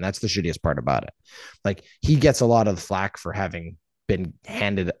that day, and that's the shittiest part about it. Like, he gets a lot of the flack for having been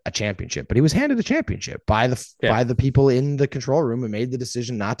handed a championship, but he was handed a championship by the people in the control room who made the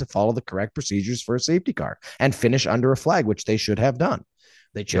decision not to follow the correct procedures for a safety car and finish under a flag, which they should have done.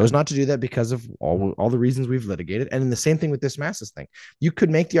 They chose not to do that because of all the reasons we've litigated. And in the same thing with this Masses thing, you could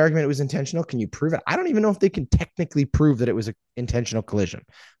make the argument it was intentional. Can you prove it? I don't even know if they can technically prove that it was an intentional collision.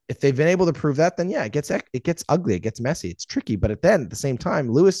 If they've been able to prove that, then yeah, it gets ugly, it gets messy, it's tricky. But then at the same time,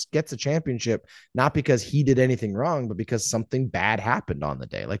 Lewis gets a championship not because he did anything wrong, but because something bad happened on the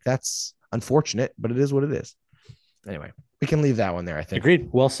day. Like, that's unfortunate, but it is what it is. Anyway, we can leave that one there, I think. Agreed.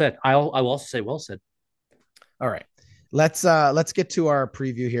 Well said. I will also say well said. All right. Let's get to our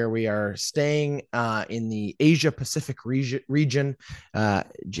preview here. We are staying in the Asia Pacific region,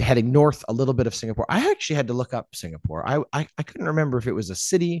 heading north a little bit of Singapore. I actually had to look up Singapore. I couldn't remember if it was a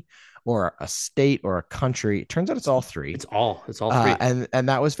city or a state or a country. It turns out it's all three. It's all three. And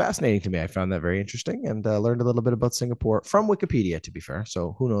that was fascinating to me. I found that very interesting and learned a little bit about Singapore from Wikipedia, to be fair.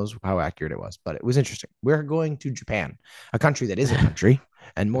 So who knows how accurate it was, but it was interesting. We're going to Japan, a country that is a country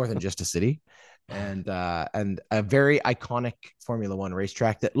and more than just a city. And a very iconic Formula One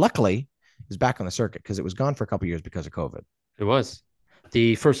racetrack that luckily is back on the circuit because it was gone for a couple of years because of COVID. It was.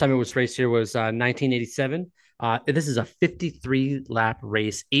 The first time it was raced here was 1987. This is a 53 lap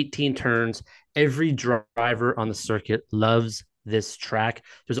race, 18 turns. Every driver on the circuit loves this track.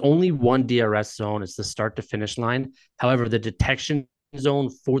 There's only one DRS zone. It's the start to finish line. However, the detection zone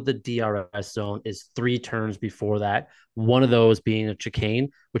for the DRS zone is 3 turns before that. One of those being a chicane,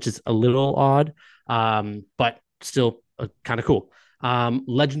 which is a little odd, but still kind of cool.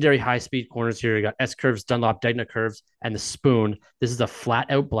 Legendary high-speed corners here. You got S-curves, Dunlop, Degna curves, and the spoon. This is a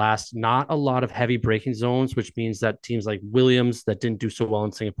flat-out blast. Not a lot of heavy braking zones, which means that teams like Williams that didn't do so well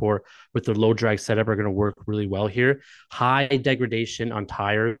in Singapore with their low drag setup are going to work really well here. High degradation on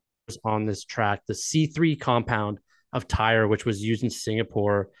tires on this track. The C3 compound of tire, which was used in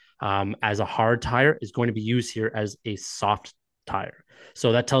Singapore as a hard tire, is going to be used here as a soft tire.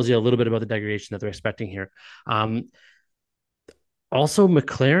 So that tells you a little bit about the degradation that they're expecting here. Also,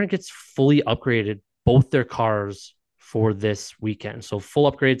 McLaren gets fully upgraded both their cars for this weekend. So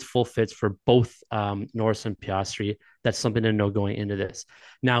full upgrades, full fits for both Norris and Piastri. That's something to know going into this.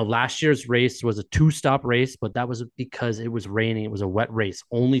 Now, last year's race was a 2-stop race, but that was because it was raining. It was a wet race.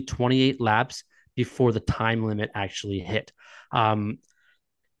 Only 28 laps before the time limit actually hit.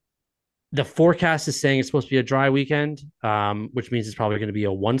 The forecast is saying it's supposed to be a dry weekend, which means it's probably going to be a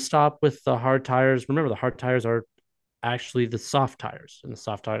 1-stop with the hard tires. Remember, the hard tires are actually the soft tires, and the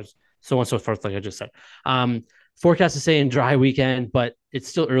soft tires, so on and so forth, like I just said. Forecast is saying dry weekend, but it's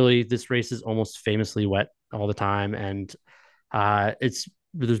still early. This race is almost famously wet all the time, and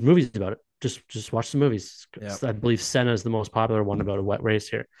there's movies about it. Just watch the movies. Yep. I believe Senna is the most popular one about a wet race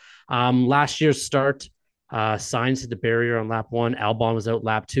here. Last year's start, Sainz hit the barrier on lap 1. Albon was out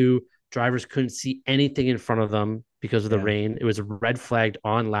lap 2. Drivers couldn't see anything in front of them because of the rain. It was red flagged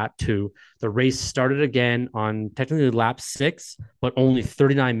on lap 2. The race started again on technically lap 6, but only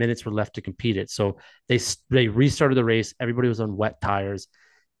 39 minutes were left to compete it. So they restarted the race. Everybody was on wet tires.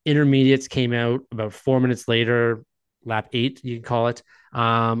 Intermediates came out about 4 minutes later, lap 8, you can call it.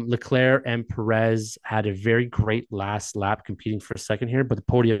 Leclerc and Perez had a very great last lap competing for a second here, but the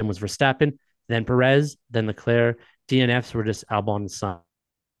podium was Verstappen, then Perez, then Leclerc. DNFs were just Albon and Sainz.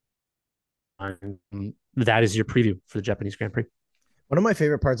 That is your preview for the Japanese Grand Prix. One of my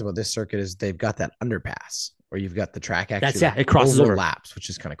favorite parts about this circuit is they've got that underpass where you've got the track actually it crosses overlaps, which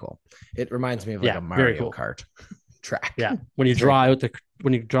is kind of cool. It reminds me of like a Mario Kart track. Yeah, when you draw out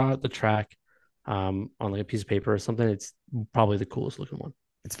the track on like a piece of paper or something, it's probably the coolest looking one.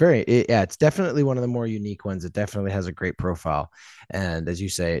 It's definitely one of the more unique ones. It definitely has a great profile, and as you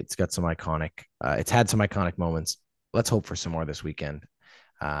say, it's got some iconic. It's had some iconic moments. Let's hope for some more this weekend.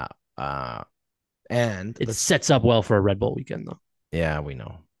 And it sets up well for a Red Bull weekend, though. Yeah, we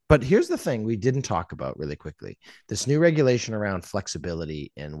know. But here's the thing we didn't talk about really quickly. This new regulation around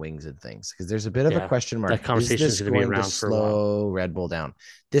flexibility in wings and things, because there's a bit of a question mark. That conversation is going to be around for a while. Slow Red Bull down.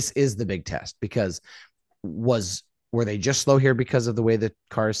 This is the big test, because were they just slow here because of the way the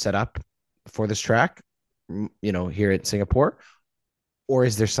car is set up for this track, here at Singapore? Or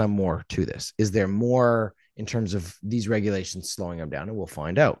is there some more to this? Is there more in terms of these regulations slowing them down? And we'll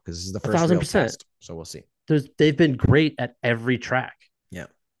find out, because this is the first real test. So we'll see. They've been great at every track. Yeah.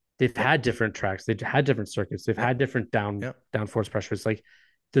 They've had different tracks. They've had different circuits. They've had different downforce pressures. Like,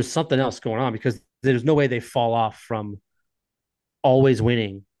 there's something else going on, because there's no way they fall off from always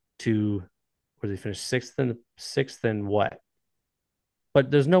winning to where they finish sixth and what?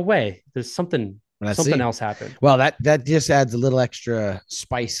 But there's no way. There's something else happened. Well, that just adds a little extra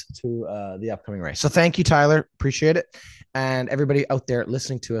spice to the upcoming race. So thank you, Tyler. Appreciate it. And everybody out there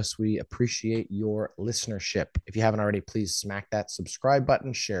listening to us, we appreciate your listenership. If you haven't already, please smack that subscribe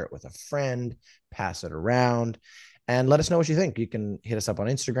button, share it with a friend, pass it around, and let us know what you think. You can hit us up on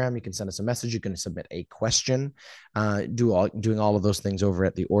Instagram. You can send us a message. You can submit a question. Doing all of those things over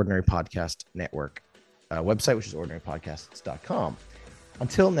at the Ordinary Podcast Network website, which is ordinarypodcasts.com.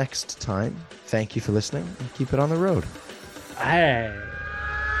 Until next time, thank you for listening, and keep it on the road. Hey.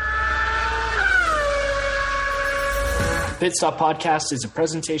 Pit Stop Podcast is a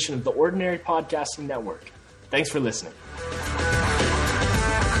presentation of the Ordinary Podcasting Network. Thanks for listening.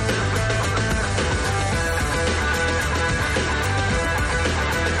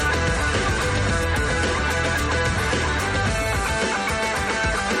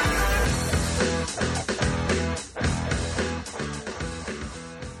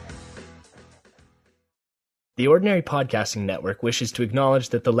 The Ordinary Podcasting Network wishes to acknowledge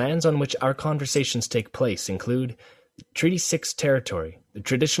that the lands on which our conversations take place include Treaty 6 territory, the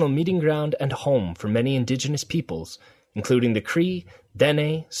traditional meeting ground and home for many indigenous peoples, including the Cree,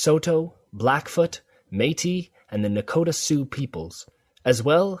 Dene, Saulteaux, Blackfoot, Métis, and the Nakota Sioux peoples, as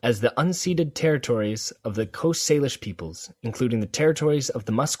well as the unceded territories of the Coast Salish peoples, including the territories of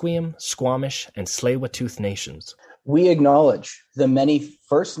the Musqueam, Squamish, and Tsleil-Waututh nations. We acknowledge the many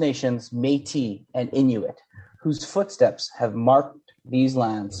First Nations, Métis, and Inuit whose footsteps have marked these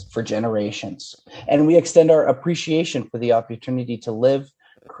lands for generations. And we extend our appreciation for the opportunity to live,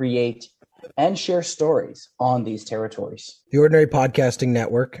 create, and share stories on these territories. The Ordinary Podcasting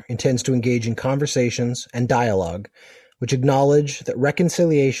Network intends to engage in conversations and dialogue which acknowledge that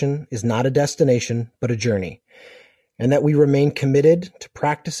reconciliation is not a destination, but a journey, and that we remain committed to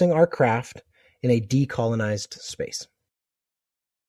practicing our craft in a decolonized space.